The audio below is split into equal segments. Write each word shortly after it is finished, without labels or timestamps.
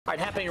All right,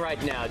 happening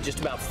right now, just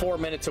about 4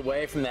 minutes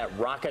away from that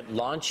rocket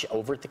launch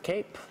over at the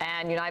Cape.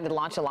 And United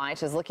Launch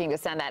Alliance is looking to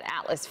send that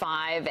Atlas V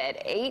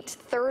at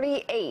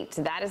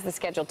 8:38. That is the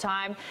scheduled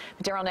time.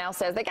 Daryl Nell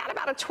says they got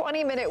about a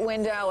 20-minute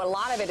window. A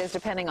lot of it is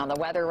depending on the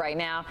weather right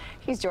now.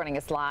 He's joining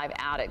us live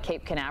out at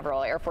Cape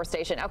Canaveral Air Force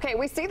Station. Okay,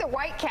 we see the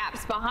white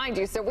caps behind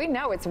you, so we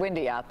know it's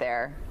windy out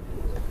there.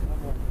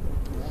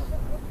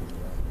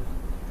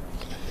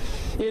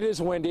 It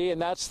is windy,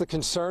 and that's the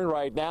concern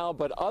right now,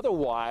 but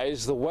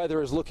otherwise the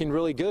weather is looking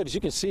really good. As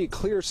you can see,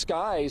 clear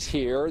skies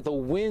here. The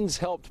winds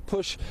helped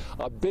push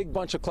a big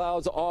bunch of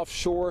clouds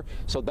offshore,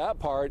 so that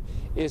part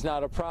is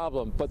not a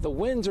problem. But the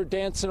winds are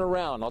dancing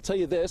around. I'll tell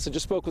you this, I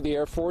just spoke with the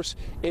Air Force.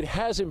 It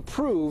has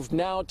improved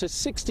now to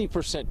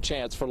 60%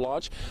 chance for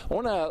launch. I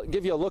want to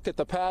give you a look at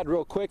the pad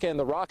real quick and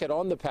the rocket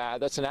on the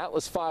pad. That's an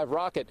Atlas V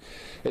rocket.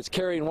 It's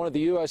carrying one of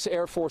the U.S.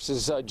 Air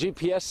Force's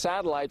GPS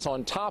satellites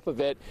on top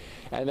of it,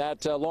 and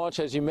that launch,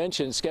 as you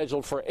mentioned,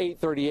 scheduled for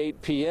 8:38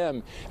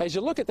 p.m. As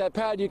you look at that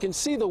pad, you can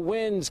see the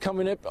winds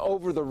coming up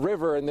over the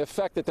river and the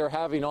effect that they're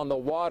having on the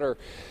water.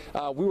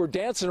 We were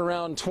dancing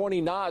around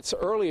 20 knots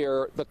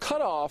earlier. The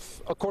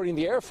cutoff, according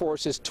to the Air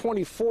Force, is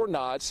 24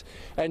 knots,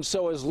 and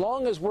so as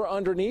long as we're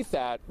underneath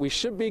that, we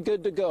should be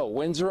good to go.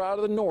 Winds are out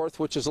of the north,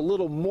 which is a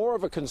little more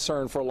of a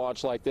concern for a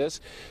launch like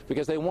this,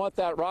 because they want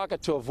that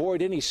rocket to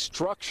avoid any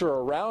structure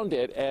around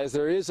it, as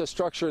there is a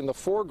structure in the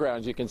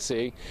foreground, you can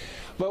see.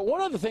 But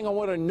one other thing I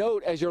want to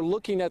note as you're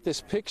looking at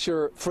this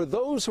picture, for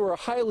those who are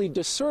highly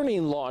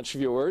discerning launch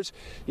viewers,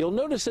 you'll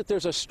notice that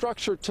there's a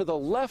structure to the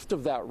left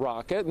of that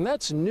rocket, and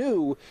that's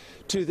new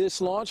to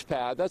this launch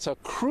pad. That's a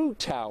crew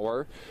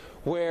tower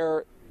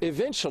where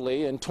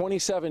eventually in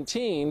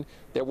 2017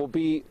 there will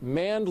be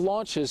manned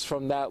launches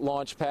from that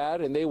launch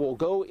pad, and they will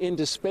go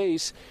into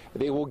space.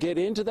 They will get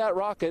into that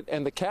rocket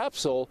and the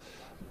capsule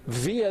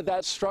via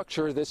that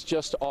structure that's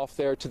just off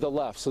there to the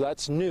left. So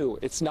that's new.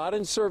 It's not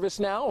in service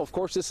now. Of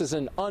course, this is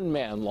an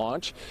unmanned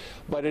launch,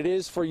 but it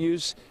is for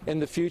use in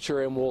the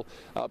future and will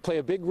play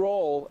a big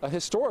role, a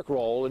historic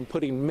role, in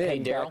putting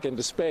men back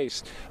into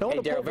space. I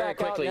want to pull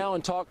back out now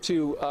and talk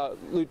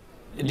to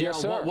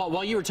Yes,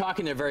 while you were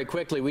talking there very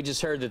quickly, we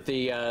just heard that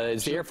the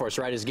Air Force,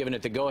 right, has given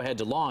it the go-ahead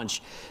to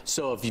launch.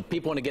 So if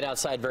people want to get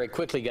outside very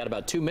quickly, you got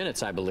about 2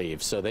 minutes, I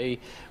believe. So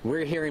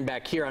we're hearing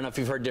back here, I don't know if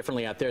you've heard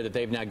differently out there, that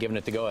they've now given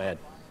it the go-ahead.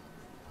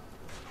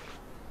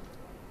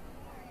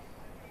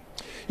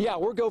 Yeah,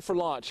 we're go for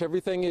launch.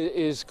 Everything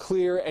is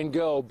clear and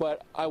go,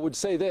 but I would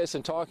say this,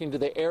 in talking to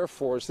the Air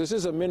Force, this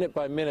is a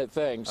minute-by-minute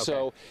thing. Okay.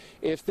 So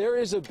if there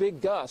is a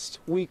big gust,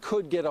 we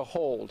could get a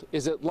hold.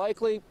 Is it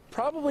likely?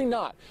 Probably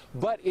not,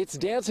 but it's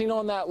dancing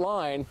on that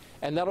line,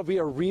 and that'll be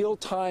a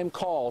real-time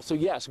call. So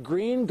yes,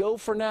 green, go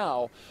for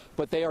now,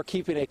 but they are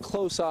keeping a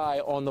close eye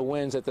on the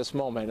winds at this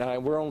moment.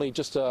 And we're only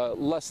just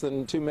less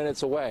than 2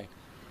 minutes away.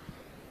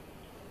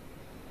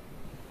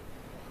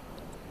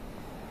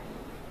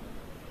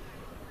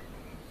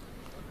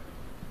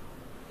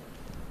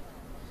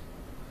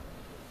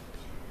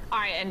 All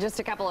right, and just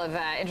a couple of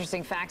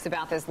interesting facts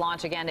about this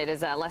launch. Again, it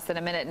is less than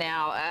a minute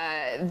now.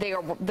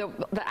 The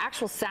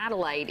actual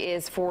satellite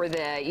is for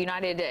the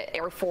United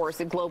Air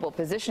Force Global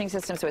Positioning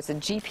System, so it's a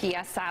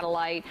GPS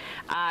satellite.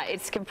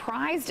 It's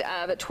comprised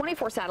of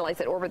 24 satellites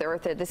that orbit the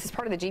Earth. This is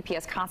part of the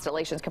GPS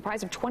constellation. It's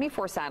comprised of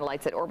 24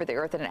 satellites that orbit the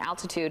Earth at an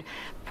altitude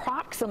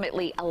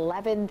approximately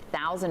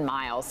 11,000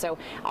 miles. So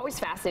always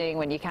fascinating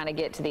when you kind of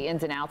get to the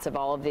ins and outs of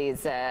all of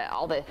these,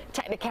 all the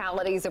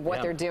technicalities of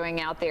what they're doing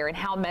out there and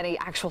how many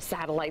actual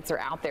satellites are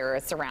out there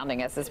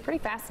surrounding us. Is pretty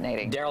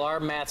fascinating. Daryl,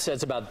 our math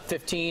says about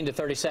 15 to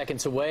 30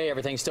 seconds away.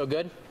 Everything's still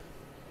good?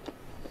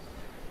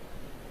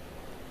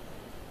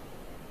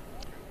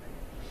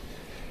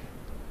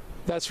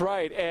 That's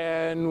right,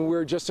 and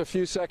we're just a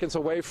few seconds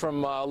away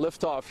from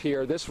liftoff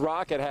here. This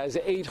rocket has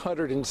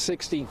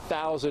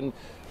 860,000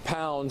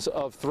 pounds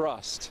of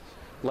thrust.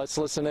 Let's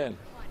listen in.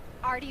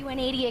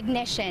 RD-180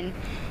 ignition.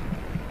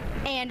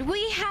 And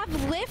we have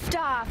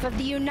liftoff of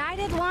the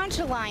United Launch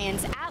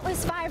Alliance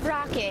Atlas V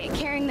rocket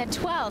carrying the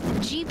 12th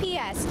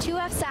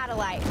GPS-2F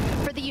satellite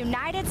for the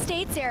United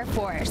States Air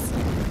Force.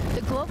 The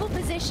Global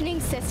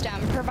Positioning System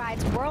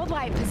provides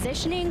worldwide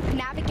positioning,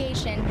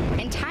 navigation,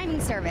 and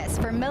timing service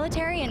for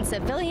military and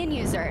civilian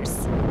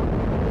users.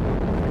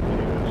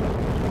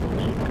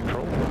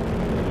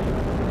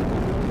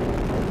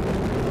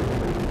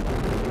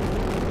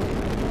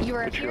 You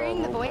are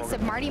hearing the voice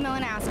of Marty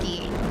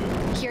Milanowski,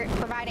 here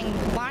providing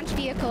launch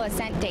vehicle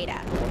ascent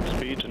data.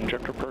 Speeds and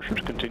injector pressures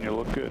continue to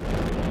look good.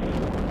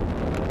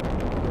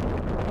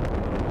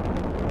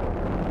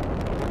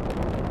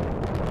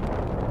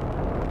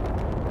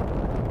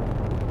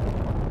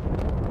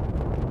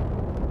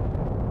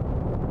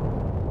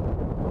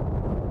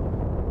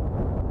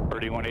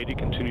 RD-180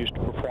 continues to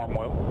perform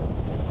well.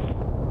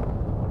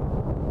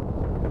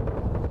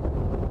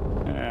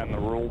 And the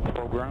roll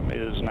program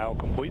is now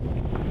complete.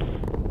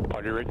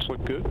 Body rates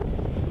look good.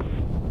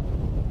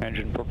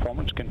 Engine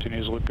performance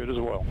continues to look good as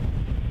well.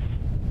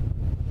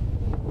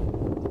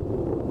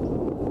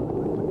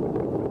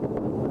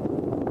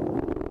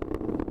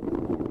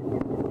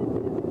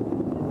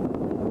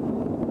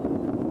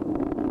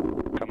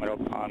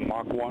 on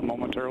Mach 1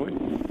 momentarily.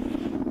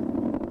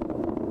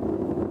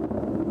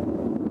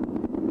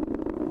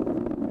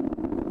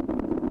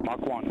 Mach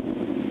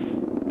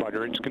 1. Body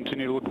rates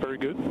continue to look very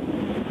good.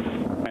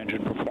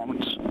 Engine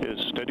performance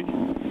is steady.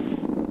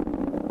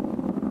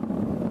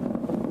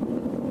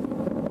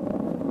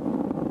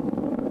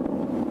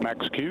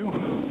 Max Q,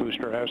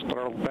 booster has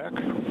throttled back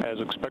as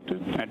expected.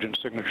 Engine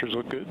signatures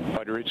look good.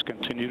 Body rates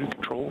continue to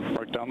control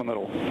right down the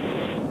middle.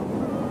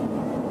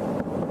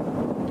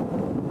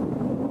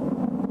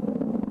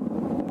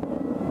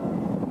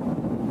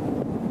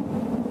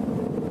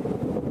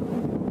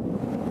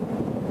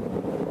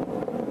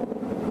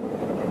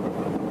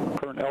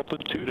 Current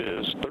altitude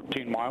is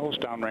 13 miles,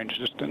 downrange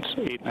distance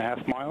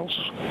 8.5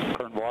 miles.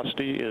 Current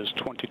velocity is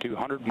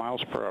 2,200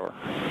 miles per hour.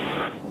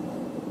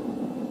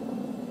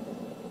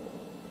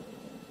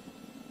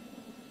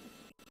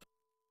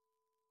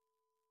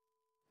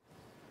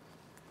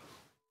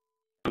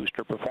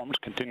 Booster performance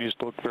continues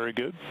to look very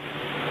good.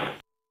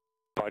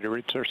 Body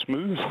rates are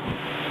smooth.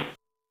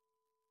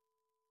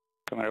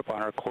 Coming up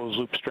on our closed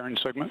loop steering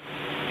segment.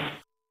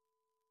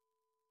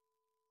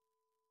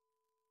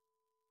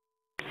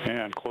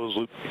 And closed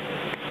loop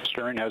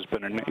steering has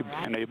been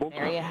enabled.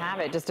 There you have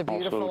it. Just a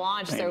beautiful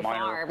launch so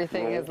far.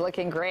 Everything is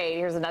looking great.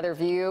 Here's another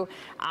view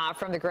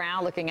from the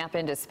ground looking up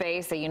into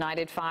space. The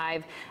United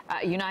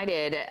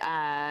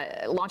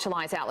Launch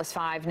Alliance Atlas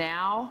V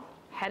now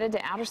headed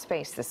to outer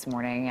space this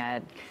morning.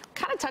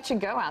 Kind of touch and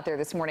go out there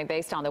this morning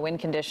based on the wind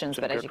conditions,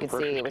 but as you can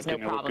see, it was no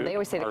problem. They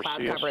always say the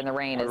cloud cover and the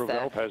rain is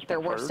their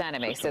worst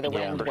enemy, so the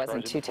wind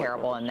wasn't too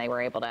terrible, and they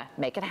were able to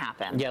make it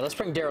happen. Yeah, let's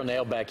bring Daryl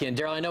Nail back in.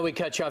 Daryl, I know we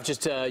cut you off.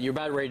 Just you're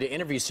about ready to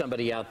interview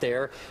somebody out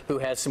there who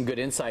has some good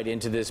insight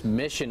into this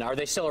mission. Are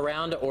they still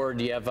around, or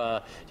do you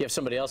have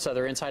somebody else,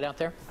 other insight out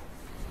there?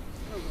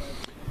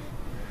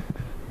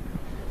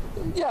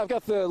 Yeah, I've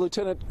got the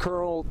Lieutenant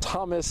Colonel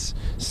Thomas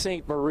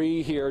St.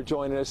 Marie here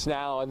joining us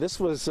now, and this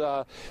was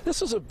a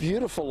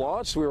beautiful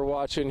launch we were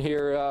watching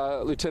here,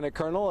 Lieutenant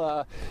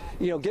Colonel.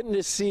 You know, getting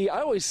to see,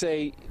 I always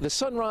say the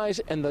sunrise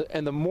and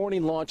the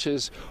morning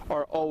launches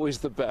are always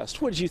the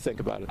best. What did you think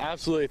about it?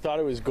 Absolutely, thought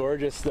it was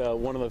gorgeous.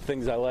 One of the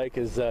things I like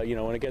is you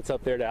know, when it gets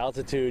up there to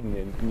altitude,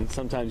 and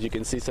sometimes you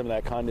can see some of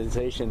that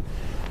condensation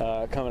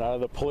coming out of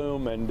the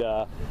plume. And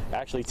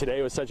actually,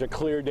 today was such a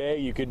clear day,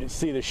 you could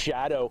see the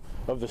shadow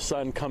of the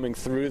sun coming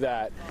through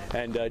that,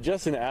 and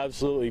just an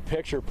absolutely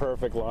picture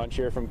perfect launch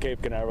here from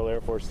Cape Canaveral Air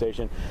Force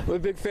Station. I'm a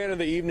big fan of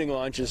the evening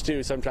launches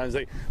too. Sometimes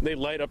they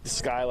light up the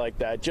sky like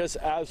that. Just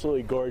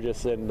absolutely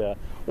gorgeous, and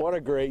what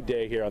a great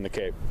day here on the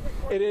Cape.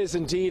 It is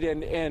indeed,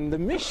 and the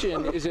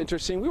mission is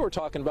interesting. We were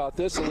talking about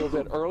this a little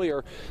bit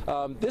earlier.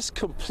 This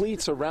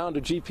completes a round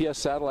of GPS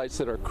satellites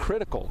that are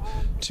critical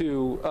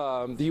to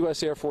the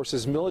U.S. Air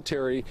Force's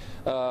military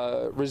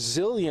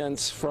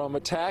resilience from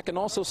attack and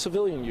also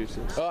civilian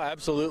uses. Oh,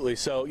 absolutely.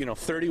 So, you know,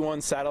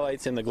 31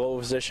 satellites in the global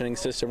positioning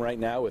system right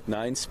now with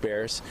 9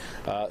 spares.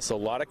 So a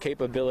lot of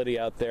capability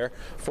out there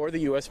for the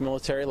U.S.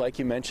 military. Like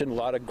you mentioned, a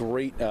lot of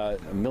great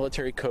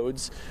military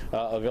codes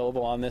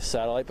available on this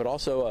satellite, but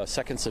also a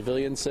second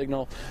civilian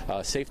signal,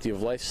 safety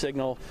of life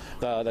signal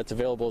that's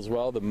available as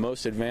well, the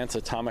most advanced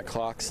atomic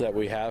clocks that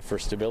we have for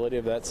stability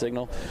of that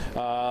signal.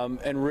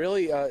 And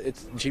really,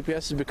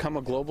 GPS has become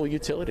a global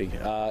utility.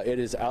 It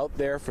is out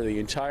there for the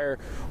entire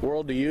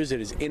world to use.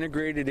 It is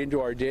integrated into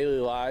our daily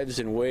lives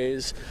in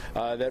ways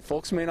that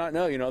folks may not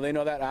know. You know, they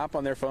know that app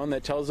on their phone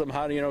that tells them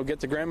how to, you know, get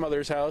to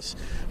grandmother's house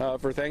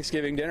for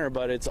Thanksgiving dinner,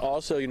 but it's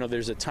also, you know,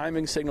 there's a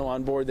timing signal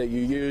on board that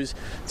you use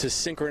to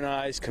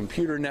synchronize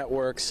computer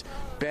networks,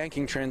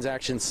 banking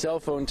transactions, cell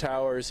phone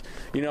towers.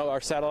 You know,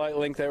 our satellite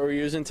link that we're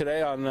using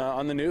today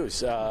on the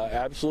news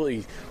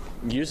absolutely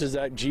uses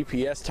that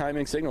GPS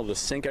timing signal to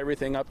sync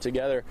everything up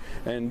together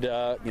and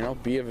you know,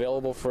 be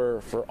available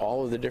for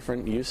all of the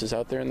different uses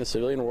out there in the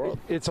civilian world.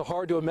 It's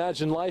hard to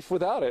imagine life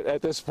without it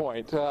at this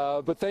point.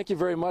 But thank you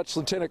very much,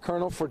 Lieutenant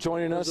Colonel, for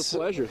joining us. It was a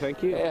pleasure.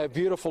 Thank you. A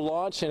beautiful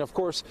launch, and of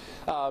course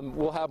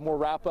we'll have more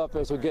wrap up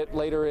as we get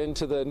later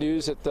into the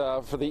news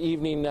for the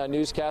evening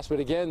newscast. But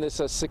again, this is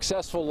a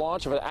successful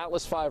launch of an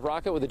Atlas V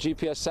rocket with a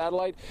GPS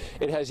satellite.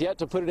 It has yet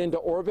to put it into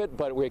orbit,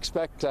 but we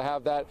expect to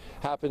have that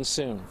happen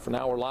soon. For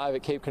now, we're live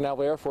at Cape Canaveral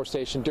Air Force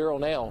Station.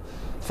 Daryl Nail,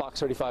 Fox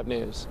 35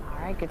 News. All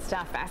right, good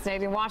stuff.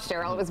 Fascinating watch,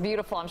 Daryl. It was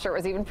beautiful. I'm sure it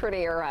was even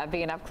prettier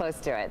being up close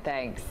to it.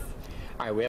 Thanks. All right, we have